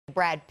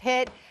Brad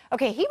Pitt.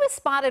 Okay, he was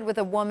spotted with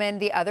a woman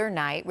the other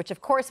night, which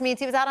of course means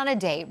he was out on a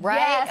date, right?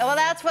 Yes. Well,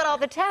 that's what all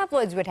the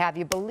tabloids would have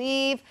you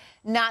believe.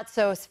 Not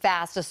so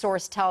fast. A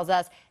source tells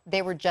us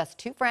they were just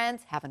two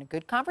friends having a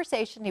good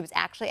conversation. He was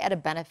actually at a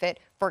benefit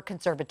for a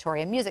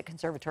conservatory, a music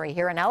conservatory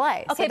here in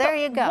LA. Okay, so there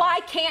you go.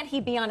 Why can't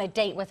he be on a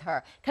date with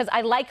her? Because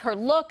I like her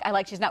look. I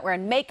like she's not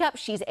wearing makeup.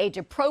 She's age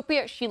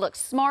appropriate. She looks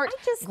smart.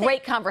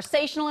 Great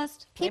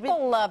conversationalist.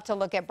 People love to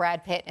look at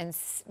Brad Pitt and,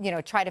 you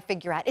know, try to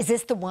figure out, is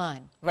this the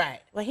one?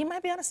 Right. Well, he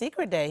might be on a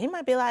secret date. He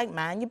might be like,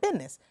 mind your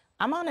business.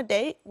 I'm on a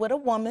date with a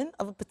woman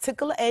of a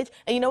particular age.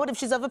 And you know what? If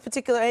she's of a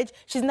particular age,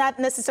 she's not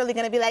necessarily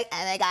going to be like,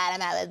 oh my God,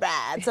 I'm out with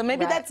Brad. So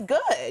maybe that's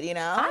good, you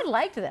know? I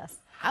liked this.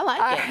 I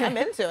like it. I'm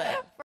into it.